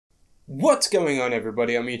What's going on,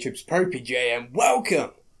 everybody? I'm YouTube's popeyJN.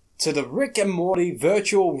 Welcome to the Rick and Morty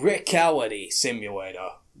virtual Rick-ality simulator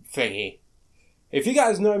thingy. If you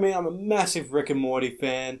guys know me, I'm a massive Rick and Morty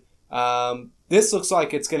fan. This looks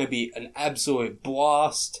like it's going to be an absolute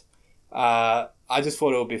blast. I just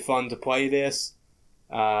thought it would be fun to play this.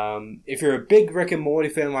 If you're a big Rick and Morty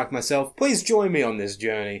fan like myself, please join me on this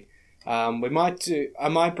journey. I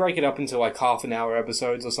might break it up into like half-an-hour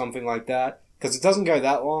episodes or something like that, because it doesn't go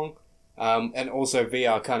that long. And also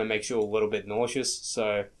VR kind of makes you a little bit nauseous,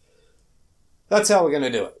 so that's how we're going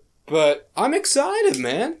to do it. But I'm excited,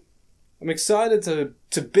 man. I'm excited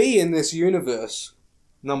to be in this universe.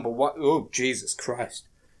 Number one. Oh, Jesus Christ.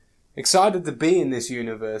 Excited to be in this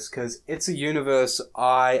universe, because it's a universe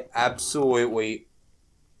I absolutely...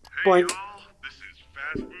 Hey, this is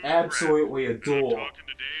Fast Food absolutely Fred. adore. I'm talking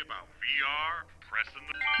today about VR, pressing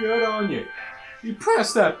the... Good on you. You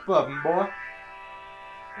press that button, boy.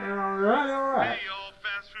 Alright. Hey, y'all,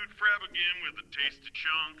 Fast Food Fred again with a tasty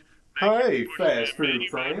chunk. Hey, Thank you for pushing Fast that Food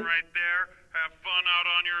menu button Fred. right there. Have fun out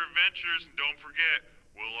on your adventures, and don't forget,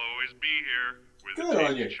 we'll always be here with Good a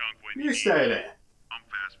on tasty you. chunk when You need stay it. there. I'm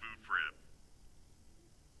Fast Food Fred.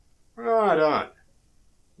 Right on.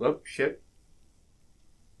 Whoop, shit.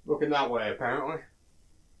 Looking that way, apparently.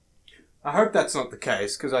 I hope that's not the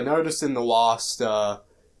case, because I noticed in the last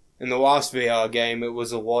VR game, it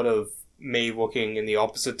was a lot of me looking in the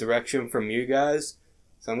opposite direction from you guys.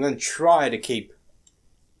 So I'm going to try to keep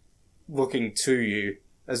looking to you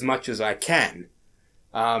as much as I can.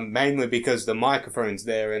 Mainly because the microphone's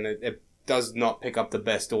there and it does not pick up the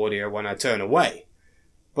best audio when I turn away.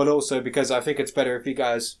 But also because I think it's better if you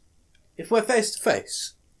guys... if we're face to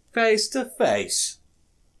face. Face to face.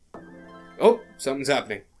 Oh, something's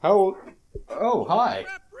happening. Oh, hi.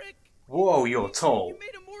 Whoa, you're tall. You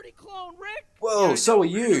made a Morty clone, Rick? Whoa, Yeah, so are we're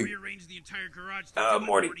gonna you. rearrange the entire garage to do it,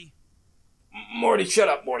 Morty. Morty, shut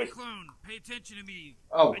up, Morty. Clone, pay attention to me.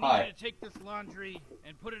 Oh, I need hi. you to take this laundry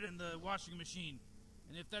and put it in the washing machine.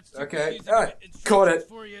 And if that's too Okay, confusing, alright, instructions caught it.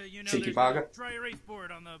 For you, you know, Cheeky there's bugger. a dry erase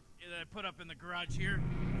board on the that I put up in the garage here.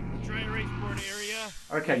 Dry erase board area.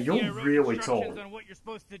 Okay, you're Yeah, I wrote really instructions tall. on what you're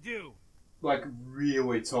supposed to do. Like,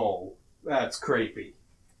 really tall. That's creepy.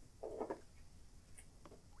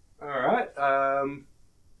 Alright,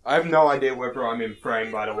 I have no idea whether I'm in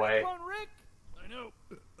frame, by the way. Clone, Rick? I know.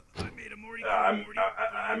 I made a Morty clone, Morty.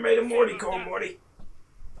 I made a Morty call, Morty.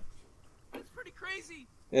 That's pretty crazy.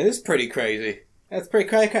 It is pretty crazy. That's pretty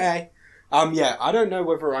crazy. Yeah, I don't know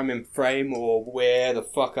whether I'm in frame or where the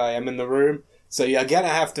fuck I am in the room, so you're gonna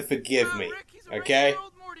have to forgive me, Rick, he's a okay? regular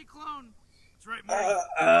old Morty clone. That's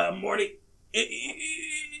right, Morty. Morty.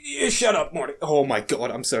 You shut up, Morty. Oh my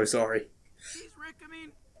god, I'm so sorry. Jeez, Rick, I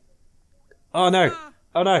mean... Oh no.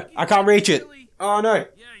 Oh no, I can't reach it. Oh no. Yeah,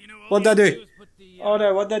 you know, What'd I do? Oh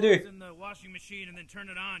no, what'd I do? In the washing machine and then turn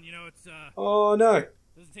it on. You know, it's Oh no.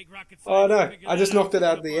 doesn't take rocket science. Oh to no, figure I just that out. knocked it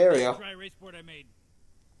out of the area. Dry erase board I made.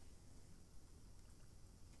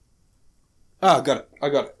 Oh, got it. I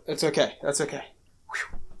got it. It's okay. That's okay.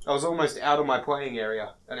 Whew. I was almost out of my playing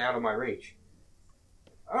area and out of my reach.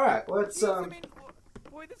 Alright, let's, Jeez, I mean,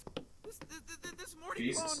 boy, this Morty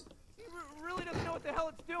Jesus. clone, he really doesn't know what the hell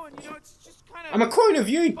it's doing. You know, it's just kind of... I'm a clone of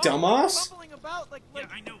you, dumbass! Bubbling about, like... Yeah,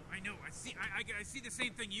 I know. I see the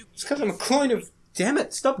same thing you... It's because I'm a clone of... Damn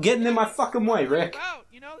it, stop getting in my fucking way, Rick. About,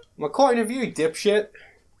 you know? I'm a clone of you, dipshit.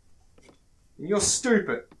 And you're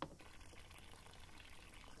stupid.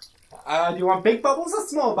 Do you want big bubbles or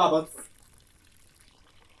small bubbles?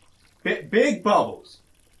 Big bubbles.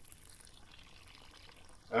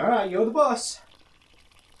 Alright, you're the boss.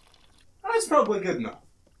 That's probably good enough.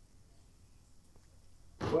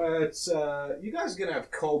 But, you guys are gonna have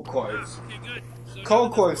cold clothes. Okay, good. So Cold now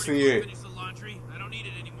that clothes this for Morty you. clone finished the laundry, I don't need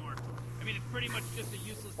it anymore. I mean, it's pretty much just a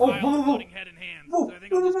useless Oh, pile whoa, whoa, floating head in hand. whoa. So I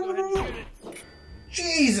think I'll just go ahead and shoot it.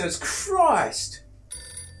 Jesus Christ!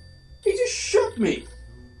 He just shot me!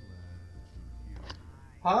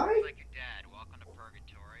 Hi? Like your dad, welcome to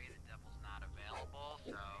purgatory. The devil's not available,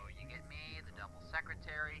 so you get me, the devil's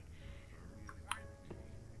secretary.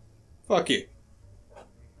 Fuck you.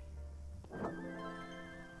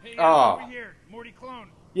 Hey, Oh. over here, Morty clone.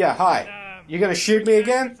 Yeah, hi. You gonna shoot me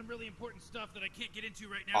again? Some really important stuff that I can't get into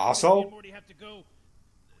right now. Asshole. Me and Morty have to go.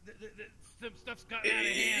 Some stuff's gotten out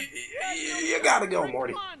of hand. You gotta go, Rick,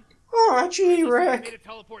 Morty. come on. Oh, gee, I made Rick. a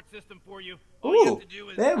teleport system for you. All you have Ooh, to do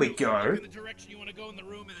is there we look go. in the direction you want to go in the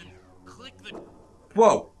room, and then click the. Whoa.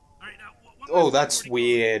 All right, now. One Oh, last that's thing, Morty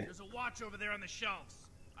weird. clone. There's a watch over there on the shelves.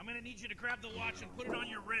 I'm gonna need you to grab the watch and put it on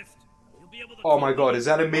your wrist. You'll be able to. Oh my call god, me is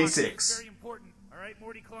that a with the watch. Me6? It's very important. All right,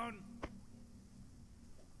 Morty clone.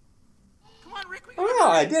 Come Come on, Rick, we gotta Oh, go.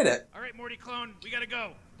 I did it. All right, Morty clone, we gotta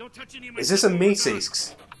go. Don't touch any of my Is this a stuff while we're gone.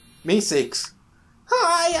 Meeseeks? Meeseeks.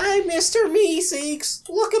 Hi, I'm Mr. Meeseeks.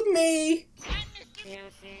 Look at me.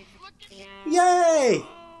 Yay!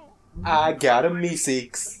 I got a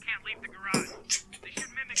Meeseeks. You can't leave the garage. They should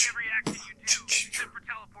mimic every action you do, except for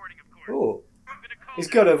teleporting, of course. Ooh. I'm gonna call He's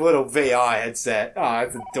them. got a little VR headset. Oh,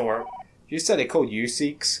 that's adorable. You said they called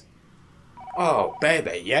U-Seeks? Oh,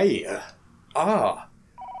 baby, yeah.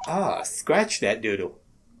 Scratch that doodle.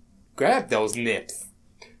 Grab those nips.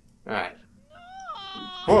 Alright.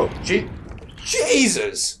 Whoa,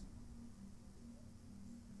 Jesus!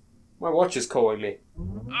 My watch is calling me.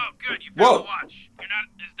 Oh, good, you Whoa. found the watch. You're not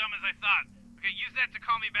as dumb as I thought. Okay, use that to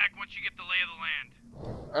call me back once you get the lay of the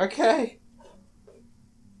land. Okay.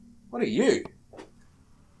 What are you?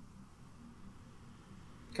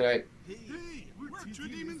 Can I... Hey, we're two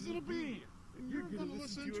demons in a band, and you're gonna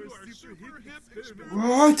listen to our super hip experimental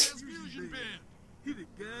What? jazz fusion band. Hit it,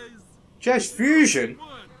 guys. Jazz Fusion? 1,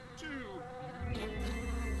 2.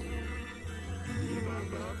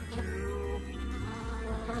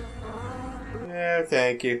 Yeah,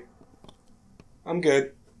 thank you. I'm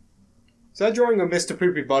good. Is that drawing of Mr.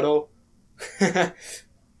 Poopy Butthole?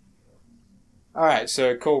 Alright,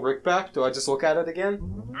 so call Rick back. Do I just look at it again?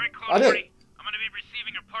 Alright, I Clone did. Morty, I'm gonna be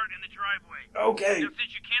receiving a part in the driveway. Okay. Now,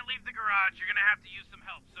 since you can't leave the garage, you're gonna have to use some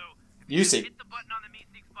help. So, if You you see. hit the button on the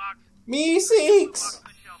Meeseeks box, Meeseeks! box on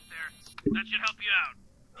the shelf there, that should help you out.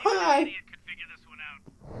 Hi. An idiot could figure this one out.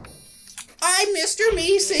 I'm Mr.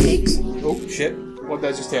 Meeseeks! Oh, shit. What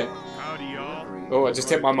did I just hit? Howdy, y'all. Oh, I just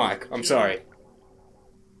hit my mic. I'm sorry.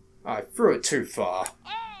 I threw it too far.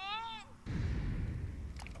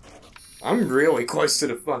 I'm really close to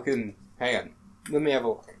the fucking... Hang on. Let me have a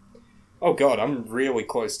look. Oh god, I'm really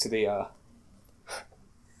close to the,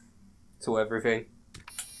 to everything.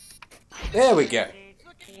 There we go.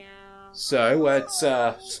 So, let's,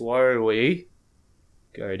 slowly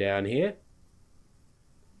go down here.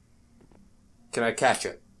 Can I catch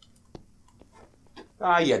it?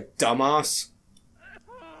 Ah, you dumbass.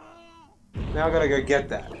 Now I gotta go get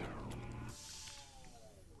that.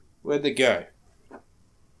 Where'd it go?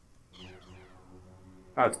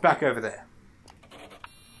 Oh, it's back over there.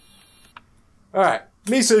 Alright,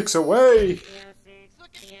 Meeseeks away!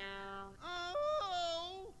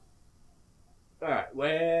 Alright,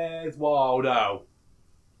 where's Waldo?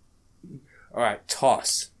 Alright,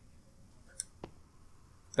 toss.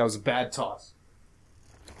 That was a bad toss.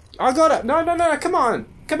 I got it! No, come on!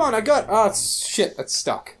 Come on, I got it! Oh, shit, that's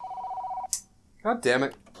stuck. God damn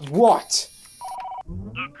it. What? Oh,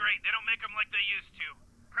 great. They don't make them like they used to.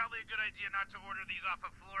 Probably a good idea not to order these off of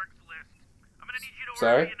Flork's list. I'm gonna need you to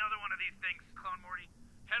order me another one of these things, Clone Morty.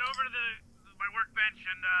 Head over to my workbench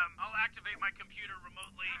and I'll activate my computer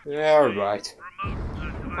remotely. Yeah, alright. Remote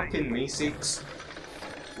device. Fucking Meeseeks.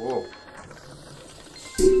 Whoa.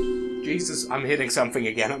 Jesus, I'm hitting something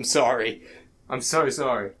again. I'm sorry. I'm so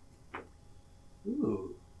sorry.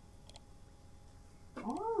 Ooh.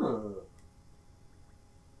 Oh.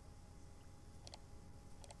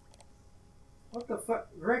 What the fuck?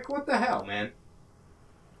 Rick, what the hell, man?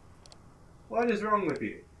 What is wrong with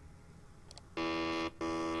you?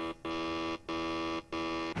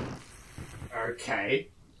 Okay.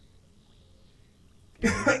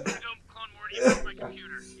 Clone Morty, you broke my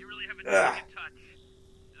computer. You really haven't taken in touch.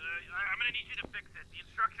 I'm gonna need you to fix it. The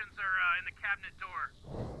instructions are in the cabinet door.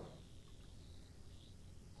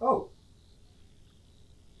 Oh.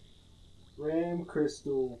 RAM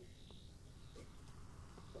crystal.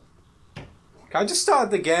 Can I just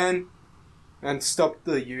start again? And stop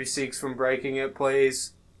the U-Seeks from breaking it,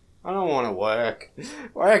 please? I don't want to work.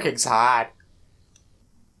 Working's hard.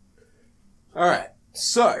 Alright,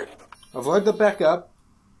 so, I've loaded the backup.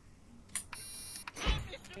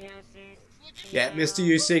 Yeah, Mr.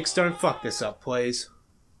 U-Seeks, don't fuck this up, please.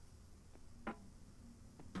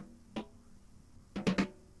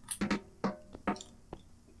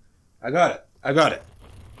 I got it. I got it.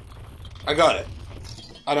 I got it.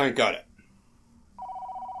 I don't got it.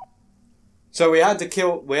 So we had to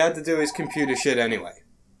do his computer shit anyway.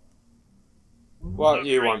 What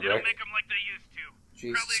you want, They don't Rick? make them like they used to.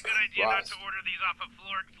 Jesus Probably a good idea not Christ. to order these off of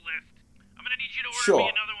Flork's list. I'm gonna need you to order Sure. me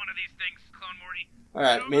another one of these things, Clone Morty.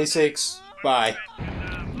 Alright, Meeseeks, bye.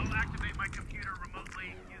 I'll activate my computer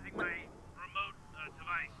remotely using my remote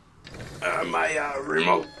device. My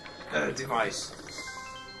remote device.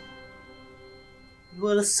 You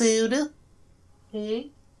want a soda?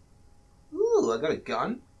 Hey? Ooh, I got a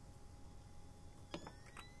gun.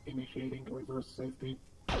 Initiating reverse safety.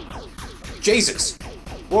 Jesus!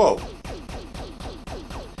 Whoa.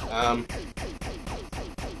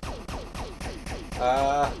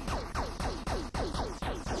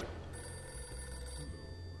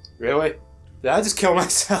 Really? Did I just kill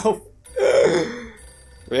myself?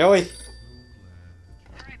 Really?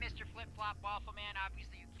 Alright, Mr. Flip-Flop Waffle Man,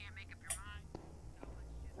 obviously you can't make up your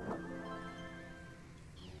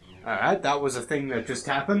mind. Alright, that was a thing that just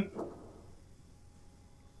happened.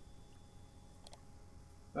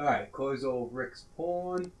 Alright, close all Rick's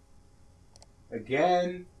porn.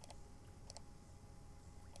 Again.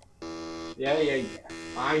 Yeah.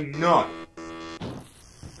 I know.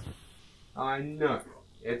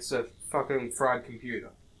 It's a fucking fried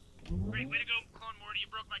computer. Great, way to go, Clone Morty. You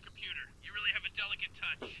broke my computer. You really have a delicate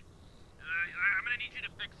touch. I'm gonna need you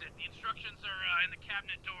to fix it. The instructions are in the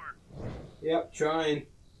cabinet door. Yep, trying.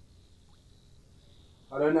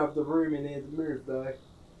 I don't have the room in here to move, though.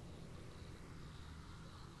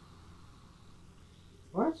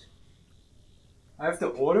 What? I have to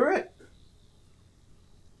order it?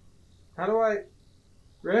 How do I...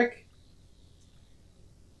 Rick?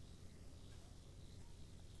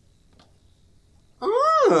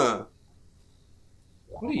 Ah!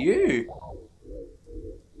 What are you?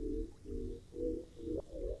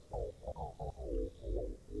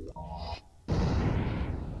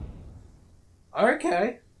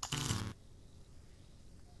 Okay.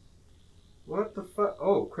 What the fuck?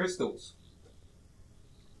 Oh, crystals.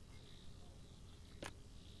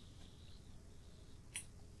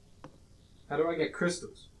 How do I get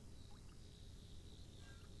crystals?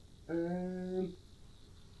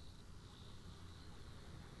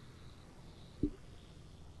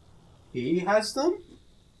 He has them?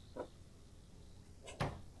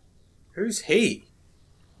 Who's he?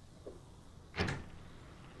 Hey,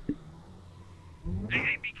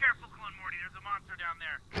 be careful, Clone Morty. There's a monster down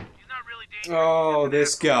there. He's not really dangerous. Oh,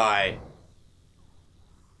 this guy.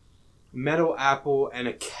 Metal apple and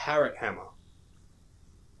a carrot hammer.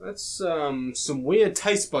 That's some weird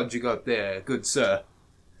taste buds you got there, good sir.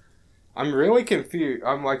 I'm really confused.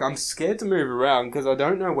 I'm scared to move around because I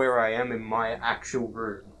don't know where I am in my actual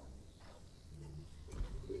room.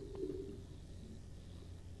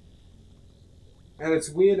 And it's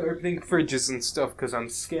weird opening fridges and stuff because I'm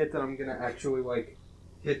scared that I'm gonna actually like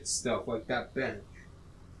hit stuff like that bench.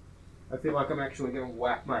 I feel like I'm actually gonna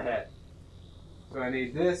whack my head. So I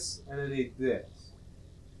need this and I need this.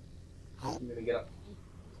 I'm gonna get up.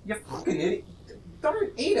 You fucking idiot!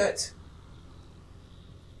 Don't eat it!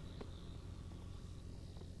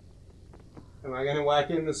 Am I gonna whack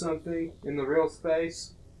into something in the real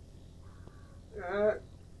space?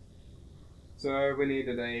 So we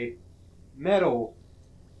needed a metal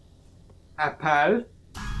apple.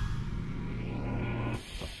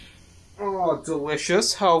 Oh,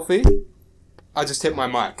 delicious, healthy. I just hit my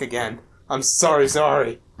mic again. I'm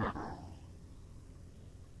sorry.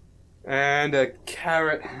 And a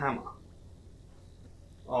carrot hammer.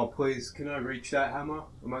 Oh, please, can I reach that hammer?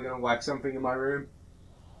 Am I gonna whack something in my room?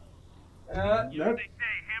 Nope. They say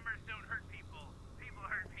hammers don't hurt people. People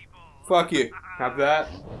hurt people. Fuck you. Have that.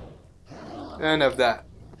 And have that.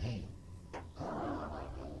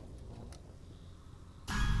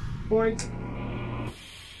 Boink.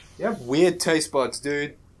 You have weird taste buds,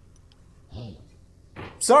 dude.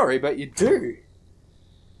 Sorry, but you do.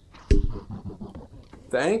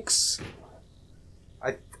 Thanks.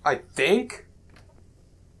 I think.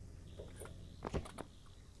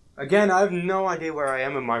 Again, I have no idea where I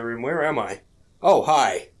am in my room. Where am I? Oh,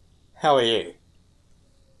 hi. How are you?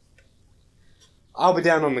 I'll be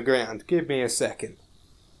down on the ground. Give me a second.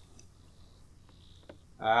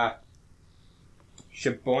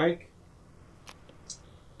 Shaboink.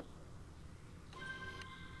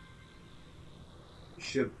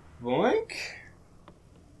 Shaboink?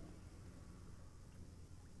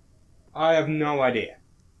 I have no idea.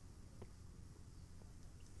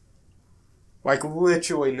 Like,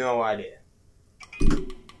 literally no idea.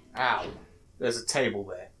 Ow. There's a table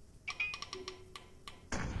there.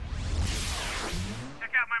 Check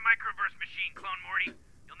out my microverse machine, Clone Morty.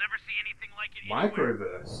 You'll never see anything like it anywhere.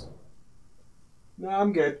 Microverse? No,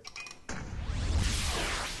 I'm good.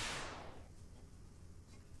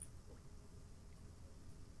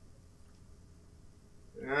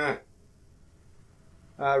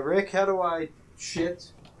 Rick, how do I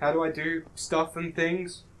shit? How do I do stuff and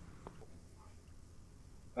things?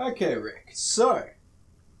 Okay, Rick, so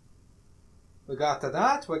we got to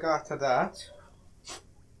that. Where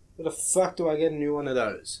the fuck do I get a new one of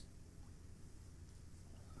those?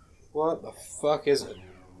 What the fuck is it?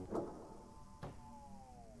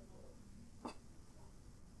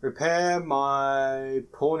 Repair my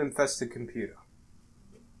porn-infested computer.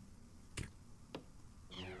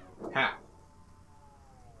 How?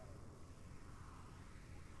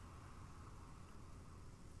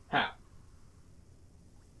 How?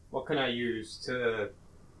 What can I use to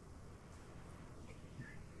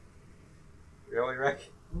Really, Rick?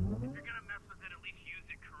 If you're gonna mess with it, at least use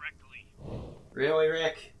it correctly. Really,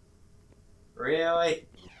 Rick? Really?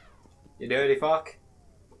 You dirty fuck?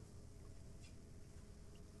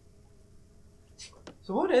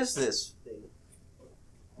 So what is this thing?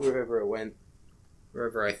 Wherever it went.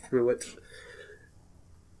 Wherever I threw it.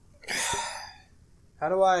 How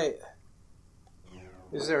do I...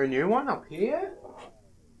 Is there a new one up here?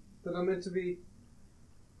 That I'm meant to be...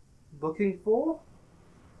 looking for?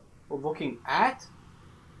 Or looking at?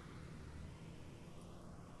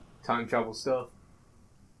 Time travel stuff.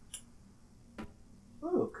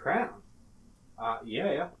 Oh, crown.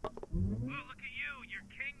 Yeah. Oh, look at you! You're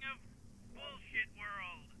king of bullshit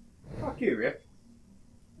world! Fuck you, Rick.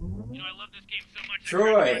 You know, I love this game so much,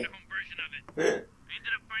 Troy. I tried to find a home version of it. I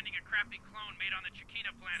ended up finding a crappy clone made on the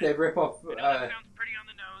Chiquita planet. They rip off, I know that sounds pretty on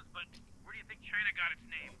the nose, but where do you think China got its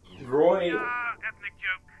name? Roy. Ethnic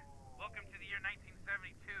joke. Welcome to the year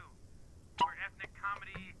 1972, where ethnic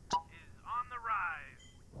comedy is on the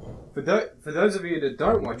rise. For those of you that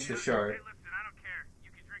don't watch the show, Hey, listen, I don't care. You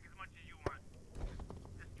can drink as much as you want.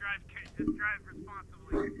 Just drive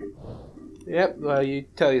responsibly. yep, well, you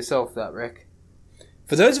tell yourself that, Rick.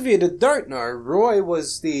 For those of you that don't know, Roy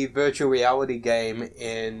was the virtual reality game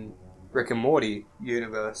in Rick and Morty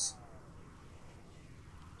universe.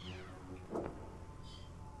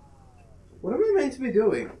 What am I meant to be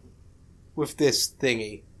doing with this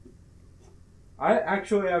thingy? I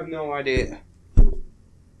actually have no idea.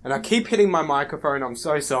 And I keep hitting my microphone, I'm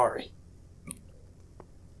so sorry.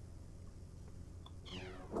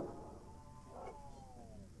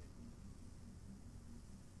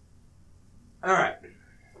 Alright.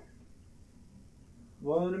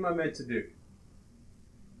 What am I meant to do?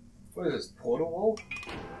 What is this, portal wall?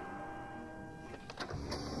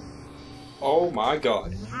 Oh my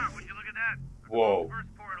god. Would you look at that? Whoa. First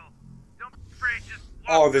portal. Don't be afraid, just walk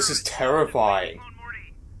Oh, this through is it. terrifying. Clone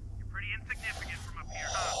Morty, you're pretty insignificant from up here,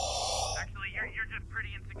 huh? Actually, you're just pretty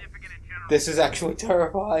insignificant in general. This is actually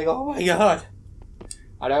terrifying. Oh my god.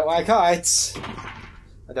 I don't like heights.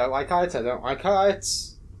 I don't like heights. I don't like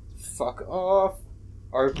heights. Fuck off.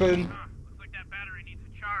 Open. Looks like that battery needs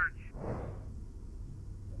a charge.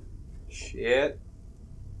 Shit.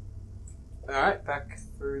 Alright, back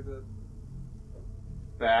through the...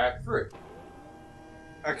 Back through.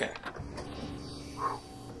 Okay.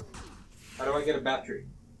 How do I get a battery?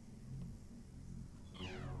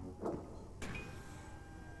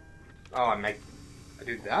 Oh, I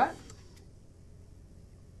do that?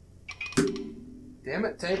 Damn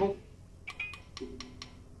it, table.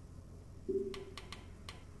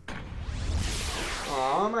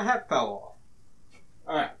 Aw, my hat fell off.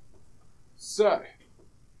 Alright. So,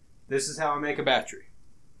 this is how I make a battery.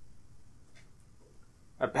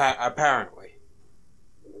 Apparently.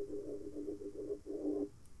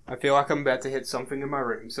 I feel like I'm about to hit something in my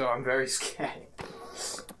room, so I'm very scared.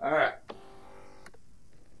 Alright.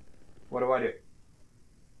 What do I do?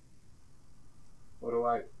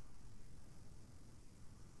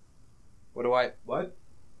 What?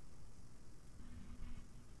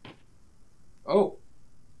 Oh.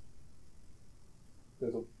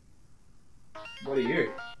 What are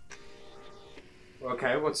you?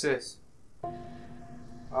 Okay, what's this?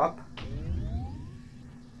 Up.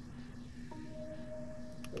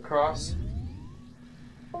 Across.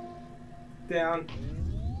 Down.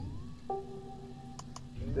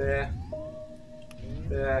 There.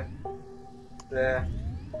 There. There.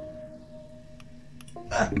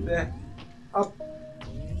 There. Up.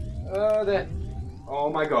 There. Oh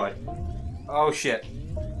my god. Oh shit.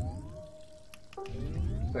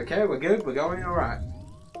 Okay, we're good. We're going alright.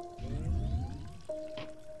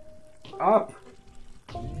 Up.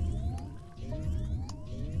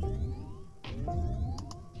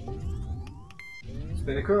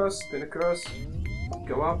 Spin across, spin across.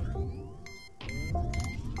 Go up.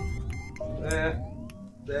 There.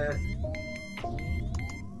 There.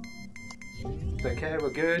 It's okay, we're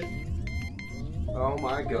good. Oh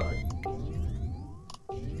my god.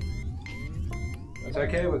 That's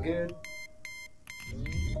okay, we're good.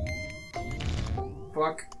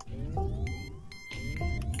 Fuck.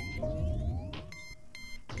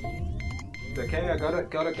 It's okay, I got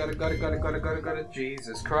it.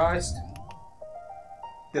 Jesus Christ.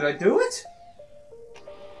 Did I do it?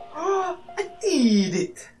 Oh, I did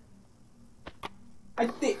it. I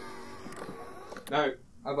did. No,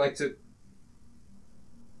 I'd like to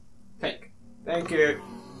take. Thank you.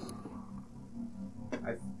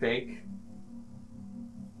 I think.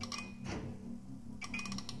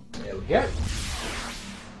 There we go.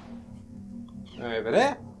 Over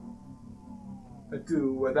there. I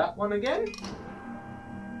do that one again.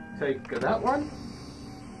 Take that one.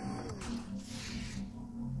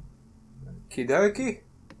 Kidoki.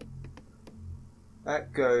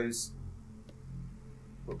 That goes.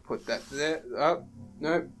 We'll put that there. Oh,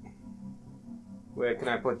 no. Where can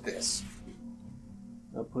I put this?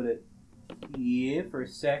 I'll put it here for a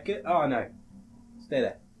second. Oh no. Stay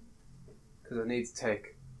there. Because I need to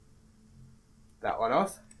take that one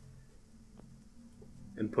off.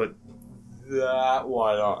 And put that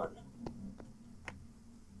one on.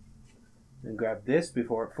 And grab this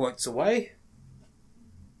before it floats away.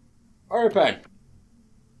 Open!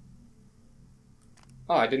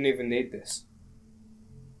 Oh, I didn't even need this.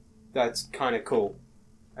 That's kind of cool.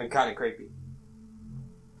 And kind of creepy.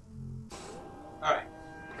 Alright.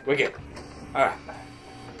 We're good. Alright.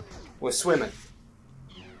 We're swimming.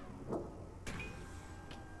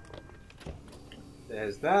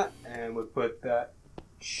 There's that. And we'll put that...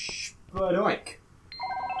 Spadoink.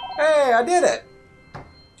 Hey, I did it!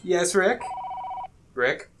 Yes, Rick?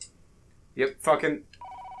 Rick? Yep, fucking...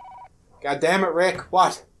 God damn it, Rick.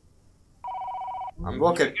 What? I'm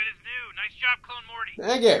looking. Good as new. Nice job, Clone Morty.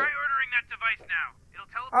 Thank you. Try ordering that device now. It'll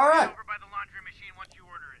teleport Alright. over by the laundry machine once you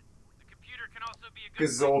order it. The computer can also be a good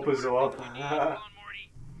Gazorp, place to order gazorp. what you need, Clone Morty.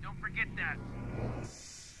 Don't forget that.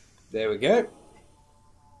 There we go.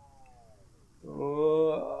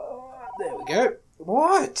 Oh, there we go.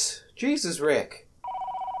 What? Jesus, Rick.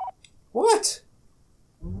 What?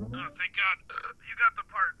 Oh, thank God. You got the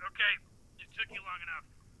part. Okay. It took you long enough.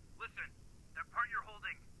 Listen, that part you're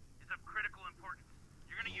holding is of critical importance.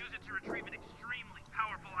 You're going to use it to retrieve an extremely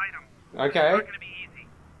powerful item. Okay. It's not going to be easy.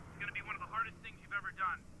 It's going to be one of the hardest things you've ever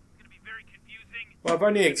done. It's going to be very confusing. Well, I've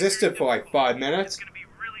only existed for like 5 minutes. It's going to be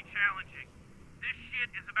really challenging. This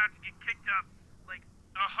shit is about to get kicked up like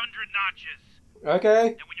 100 notches.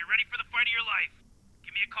 Okay. And when you're ready for the fight of your life,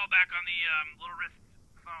 give me a call back on the little wrist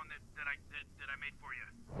phone that I made for you.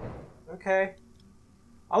 Okay.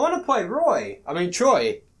 I want to play Roy. I mean,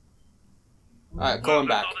 Troy. Alright, call him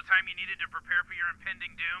back. All the time you needed to prepare for your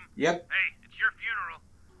impending doom? Yep. Hey, it's your funeral.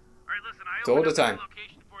 Alright, listen, I It's all opened the up time. a new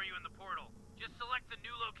location for you in the portal. Just select the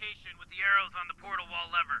new location with the arrows on the portal wall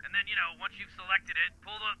lever. And then, you know, once you've selected it,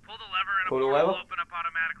 pull the lever and a Pull the portal lever? will open up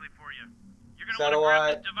automatically for you. You're going to Satellite. want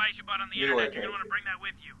to grab this device you bought on the New internet. You're going to location. want to bring that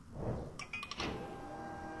with you.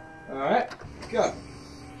 Alright, go.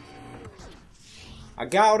 I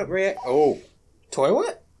got it, Rick. Oh.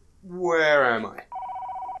 Toilet? Where am I?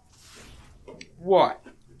 What?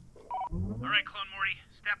 Alright, Clone Morty,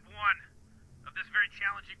 step 1 of this very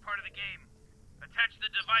challenging part of the game. Attach the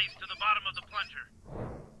device to the bottom of the plunger.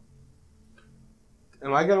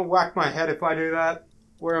 Am I gonna whack my head if I do that?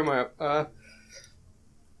 Where am I?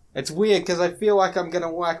 It's weird because I feel like I'm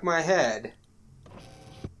gonna whack my head.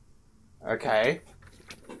 Okay.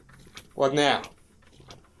 What now?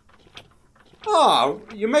 Oh,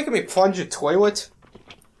 you're making me plunge a toilet?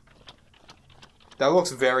 That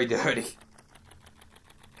looks very dirty.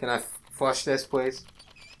 Can I flush this, please?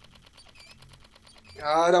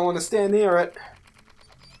 I don't want to stand near it.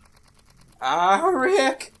 Ah,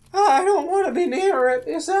 Rick! I don't want to be near it.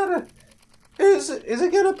 Is that a... Is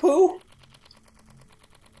it gonna poo?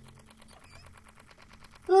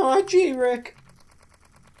 Oh, gee, Rick.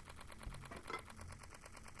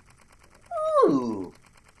 Ooh.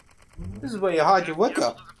 This is where you hide your liquor.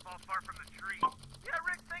 Doesn't fall far from the tree. Yeah,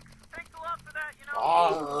 Rick, thanks a lot for that, you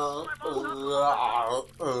know.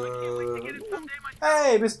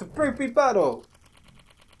 Hey, Mr. Poopy Buttle.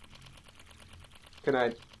 Can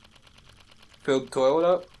I fill the toilet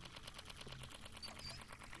up?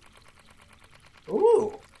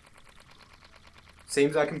 Ooh.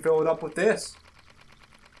 Seems I can fill it up with this.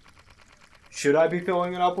 Should I be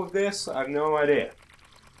filling it up with this? I have no idea.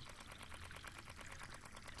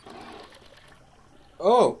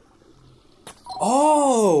 Oh.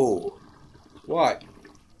 Oh. What?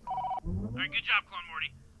 Alright, good job, Clone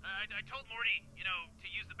Morty. I told Morty, you know, to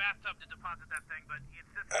use the bathtub to deposit that thing, but he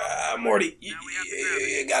insisted. Morty, Now we have to grab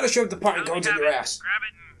it. you gotta shove the pine Now we cones in have your it. ass. Grab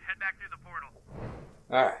it and head back through the portal.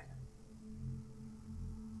 Alright.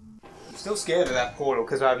 I'm still scared of that portal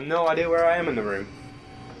because I have no idea where I am in the room.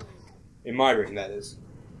 In my room, that is.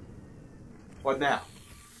 What now?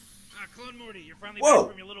 Clone Morty, you're finally Whoa. back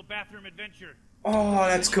from your little bathroom adventure. Oh,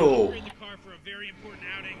 that's cool. You're in the car for a very important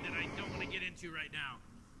outing that I don't want to get into right now.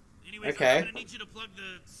 Anyways, Okay. I'm gonna need you to plug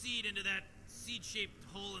the seed into that seed-shaped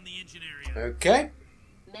hole in the engine area. Okay.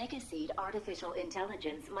 Megaseed Artificial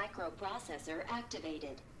Intelligence Microprocessor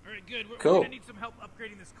activated. All right, good. We're Cool. gonna need some help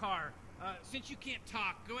upgrading this car. Since you can't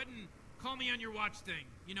talk, go ahead and call me on your watch thing.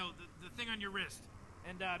 You know, the thing on your wrist.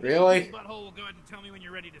 And Really? Mr. Butthole will go ahead and tell me when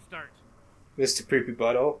you're ready to start. Mr. Poopy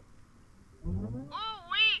Butthole. Oh,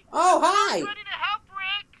 wait! Oh, hi! Ready to help,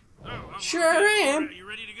 Rick? Oh, Sure am. You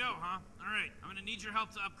ready to go, huh? All right. Alright, I'm gonna need your help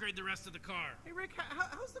to upgrade the rest of the car. Hey, Rick,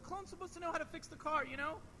 how's the clone supposed to know how to fix the car, you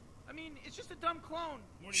know? I mean, it's just a dumb clone.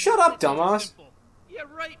 Morty, Shut your up, instructions are dumbass. simple. Yeah,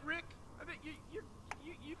 right, Rick. I bet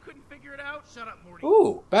you couldn't figure it out. Shut up, Morty.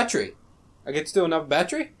 Ooh, battery. I get to do another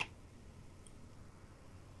battery?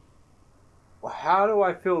 Well, how do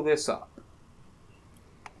I fill this up?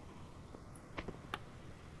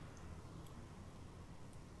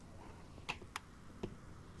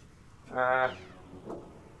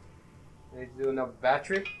 Need to do another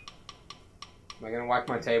battery. Am I gonna wipe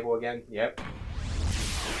my table again? Yep.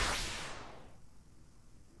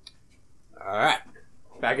 Alright.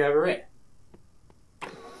 Back over here.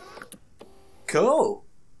 Cool.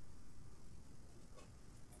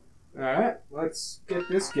 Alright, let's get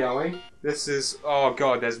this going. This is... oh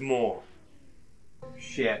god, there's more.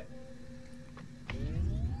 Shit.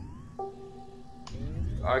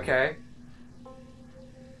 Okay.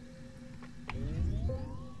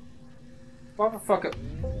 Motherfucker.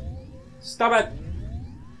 Stop it!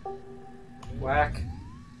 Whack.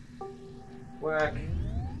 Whack.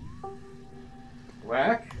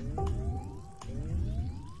 Whack.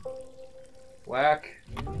 Whack.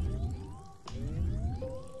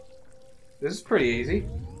 This is pretty easy.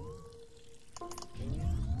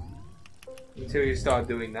 Until you start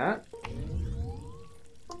doing that.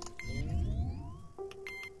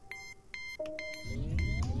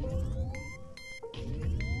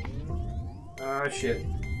 Oh shit.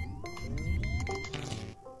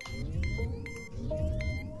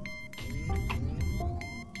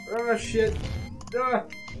 Oh shit. Ah,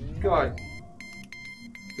 God.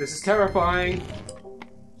 This is terrifying.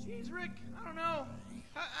 Jeez, Rick, I don't know.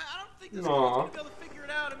 I don't think this Aw. guy's gonna be able to figure it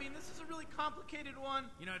out. I mean, this is a really complicated one.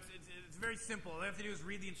 You know, it's very simple. All they have to do is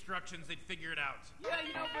read the instructions, they'd figure it out. Yeah,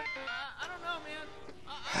 you know, but I don't know,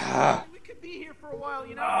 man. We could be here for a while,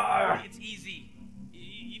 you know. It's easy.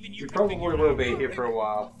 Even you You can probably figure it will out. be here for a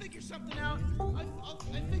while. I'll figure something out. I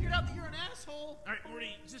figured out that you're an asshole. Alright,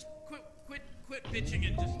 Morty, just quit bitching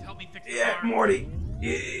and just help me fix the Yeah, car. Morty.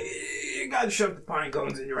 You gotta shove the pine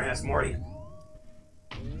cones in your ass, Morty.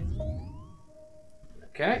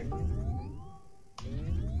 Okay.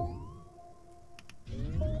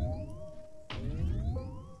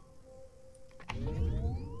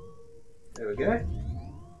 There we go.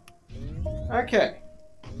 Okay.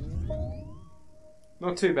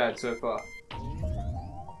 Not too bad so far.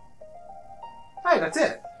 Hey, that's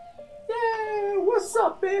it. Yeah, what's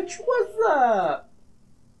up, bitch? What's up?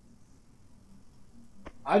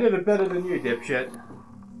 I did it better than you, dipshit.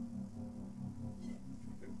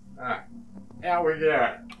 Alright. Out we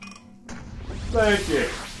go. Thank you.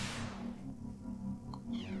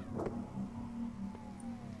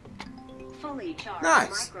 Fully charged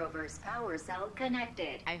Nice. microverse power cell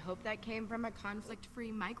connected. I hope that came from a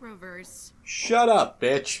conflict-free microverse. Shut up,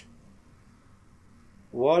 bitch.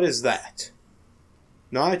 What is that?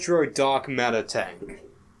 Nitro dark matter tank.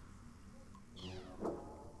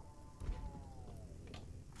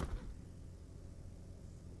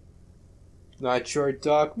 Nitro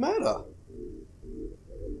dark matter.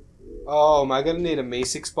 Oh, am I gonna need a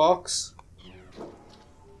Me6 box?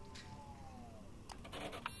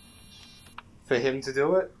 For him to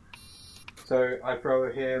do it? So I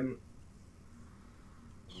throw him...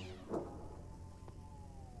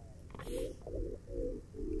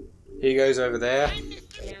 He goes over there.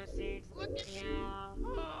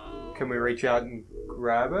 Can we reach out and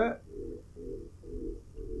grab it?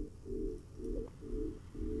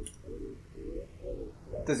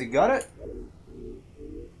 Does he got it?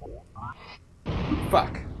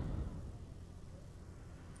 Fuck.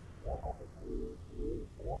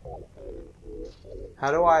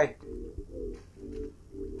 How do I...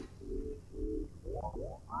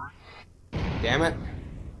 Damn it.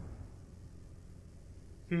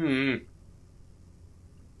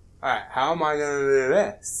 Alright, how am I gonna do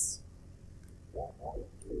this?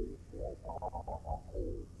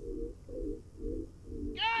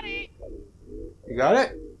 Got it. You got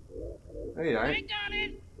it? No, you don't. I got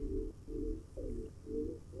it.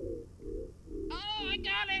 Oh, I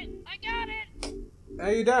got it. I got it. No,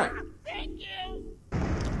 you don't. Thank you.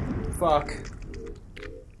 Fuck.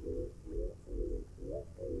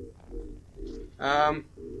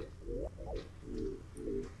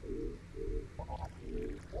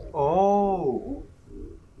 Oh.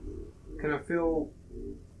 Can I fill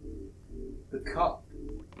the cup?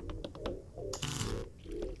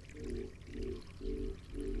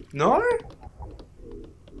 No?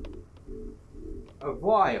 A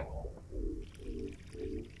vial.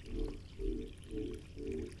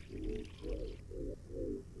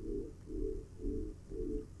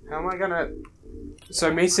 How am I gonna...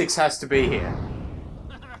 So Me6 has to be here.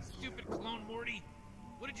 Stupid clone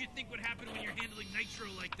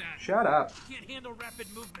Shut up. Can't handle rapid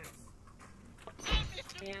movement.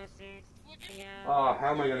 Oh,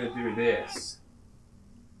 how am I going to do this?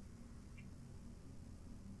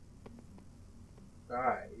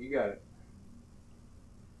 Alright, you got it.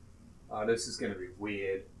 Oh, this is going to be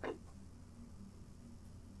weird.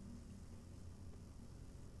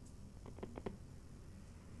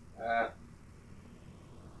 Got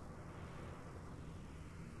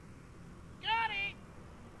it!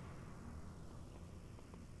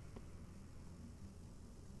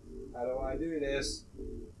 How do I do this?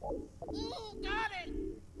 Ooh, got it!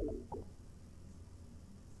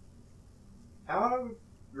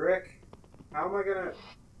 Rick, how am I gonna...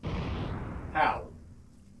 How?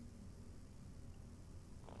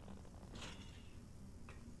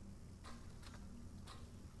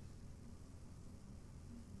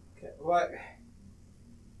 Okay, what?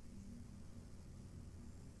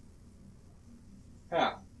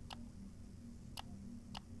 How?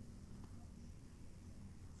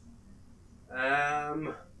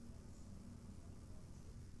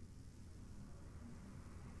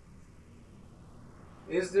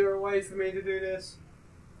 Is there a way for me to do this?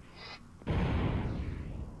 I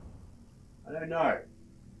don't know.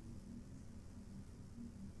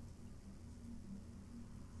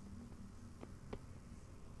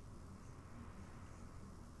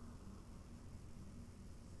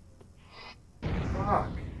 Fuck.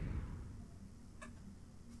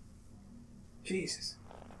 Jesus.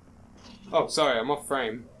 Oh, sorry, I'm off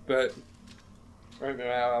frame, but I don't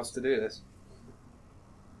know how else to do this.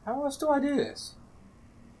 How else do I do this?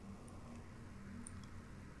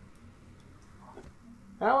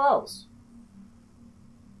 How else?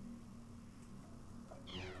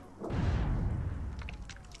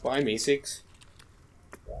 Bye, Me6.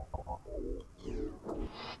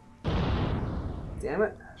 Damn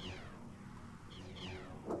it.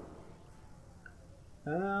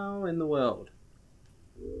 How in the world?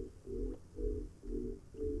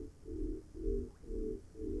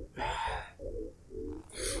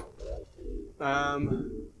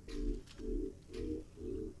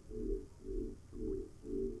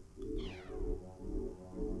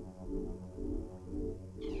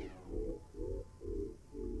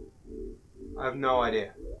 I have no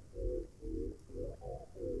idea.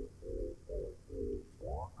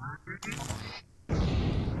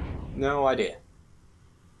 No idea.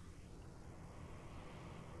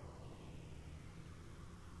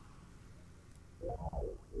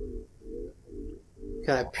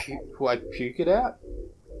 Can I puke it out?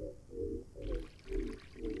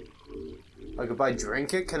 Like if I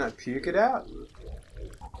drink it, can I puke it out?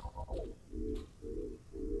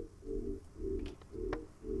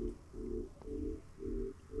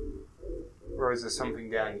 Or is there something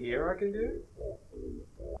down here I can do?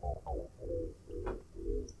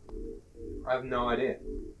 I have no idea.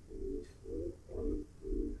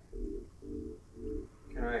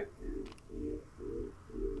 Can I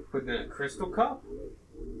put it in a crystal cup?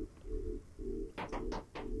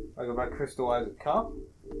 Like if I crystallize a cup?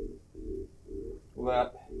 Will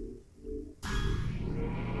that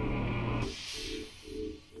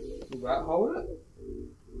hold it?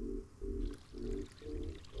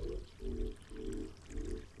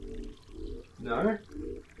 No?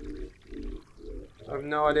 I have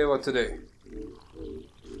no idea what to do.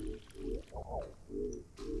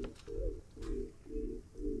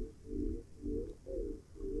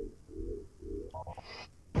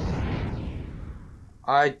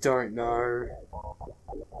 I don't know.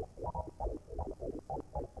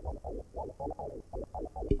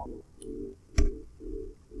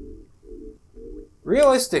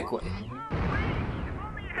 Realistically.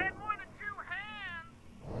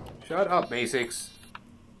 Shut up, Me6.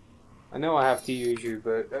 I know I have to use you,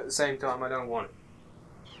 but at the same time I don't want it.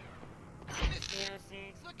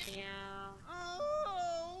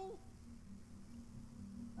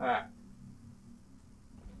 Alright.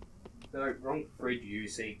 No, wrong fridge,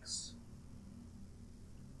 U6.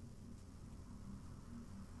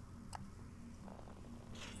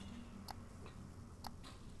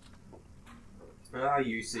 Ah,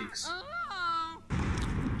 U6.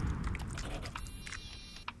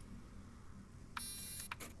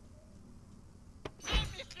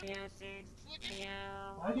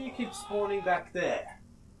 Why do you keep spawning back there?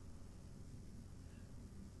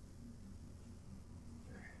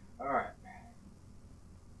 Alright.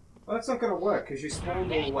 Well, that's not going to work because you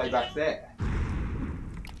spawned all the way back there.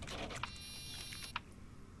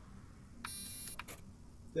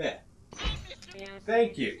 There.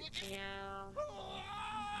 Thank you.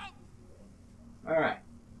 Alright.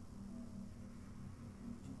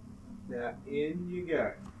 Now, in you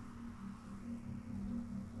go.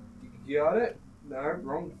 You got it? No,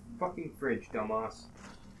 wrong fucking fridge, dumbass.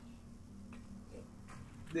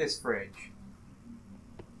 This fridge.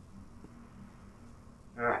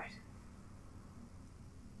 Alright.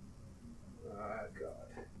 Oh, God.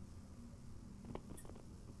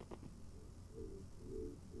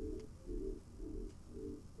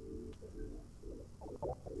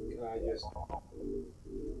 Can I just...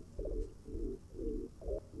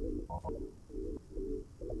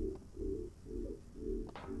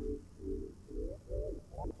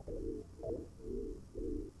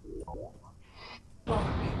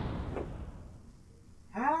 Fuck.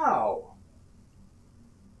 How?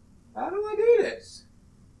 How do I do this?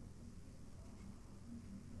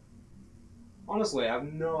 Honestly, I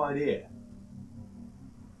have no idea.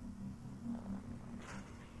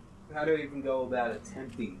 How do I even go about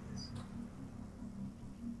attempting this?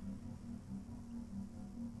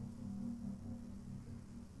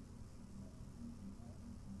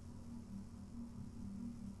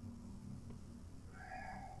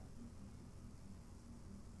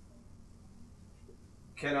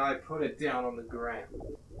 Can I put it down on the ground?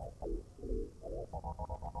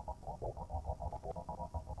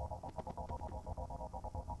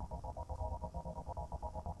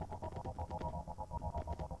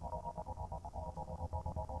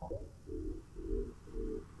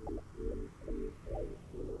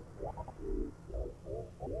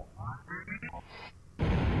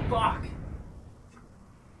 Fuck!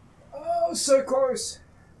 Oh, so close!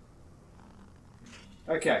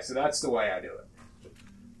 Okay, so that's the way I do it.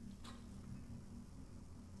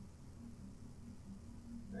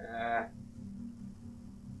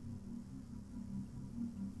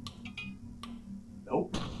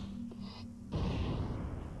 Nope.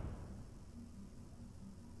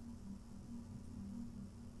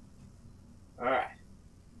 Alright.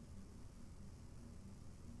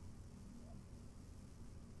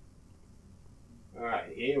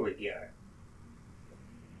 Alright, here we go.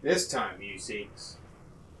 This time, you seeks.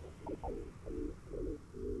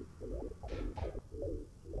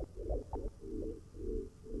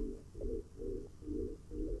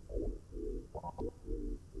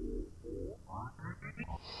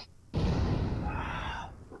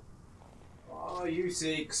 Oh, you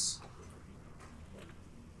seeks.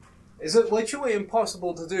 Is it literally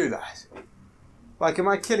impossible to do that? Like, am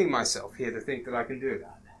I kidding myself here to think that I can do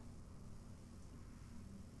that?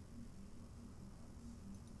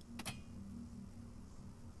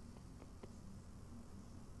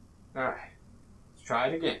 Alright, let's try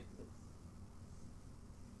it again.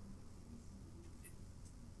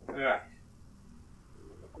 Alright.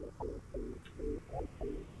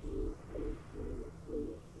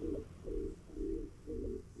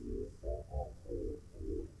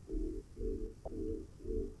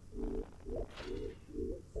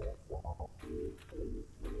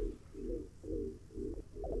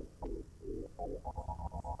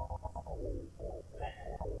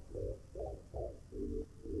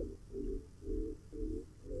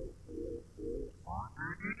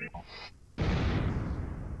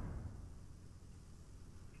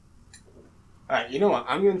 Alright, you know what?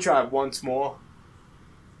 I'm going to try it once more.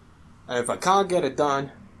 And if I can't get it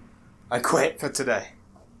done, I quit for today.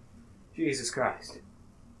 Jesus Christ.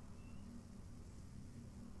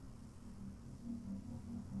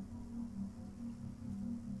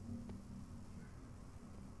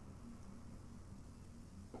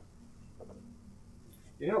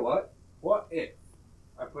 You know what? What if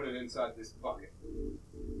I put it inside this bucket?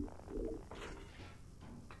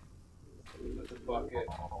 Put the bucket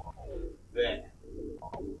there.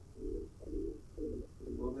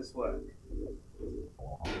 Will this work?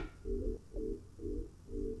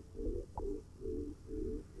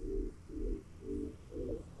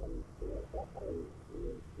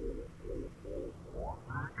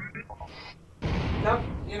 No,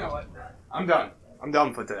 you know what? I'm done. I'm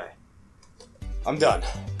done for today. I'm done.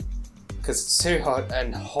 Because it's too hot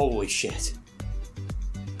and holy shit.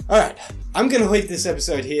 Alright, I'm gonna leave this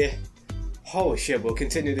episode here. Holy shit, we'll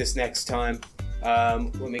continue this next time.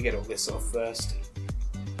 Let me get all this off first.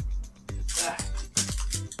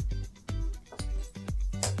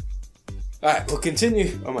 Alright, we'll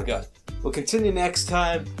continue. Oh my god. We'll continue next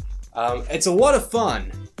time. It's a lot of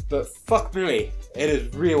fun, but fuck me, it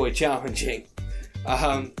is really challenging.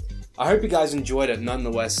 I hope you guys enjoyed it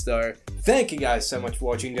nonetheless though. Thank you guys so much for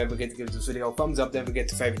watching. Don't forget to give this video a thumbs up. Don't forget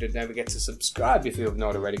to favorite it. Don't forget to subscribe if you have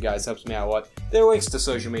not already, guys. Helps me out a lot. There are links to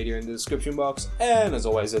social media in the description box. And as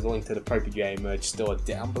always, there's a link to the popeyJN merch store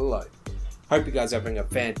down below. Hope you guys are having a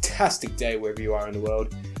fantastic day wherever you are in the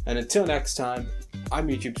world. And until next time, I'm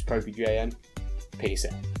YouTube's popeyJN. Peace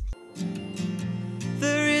out.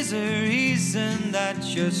 There is a reason that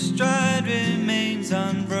your stride remains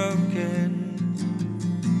unbroken.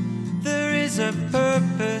 a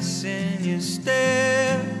purpose in your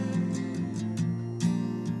stare.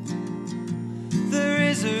 There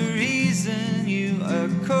is a reason you are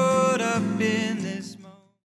cold.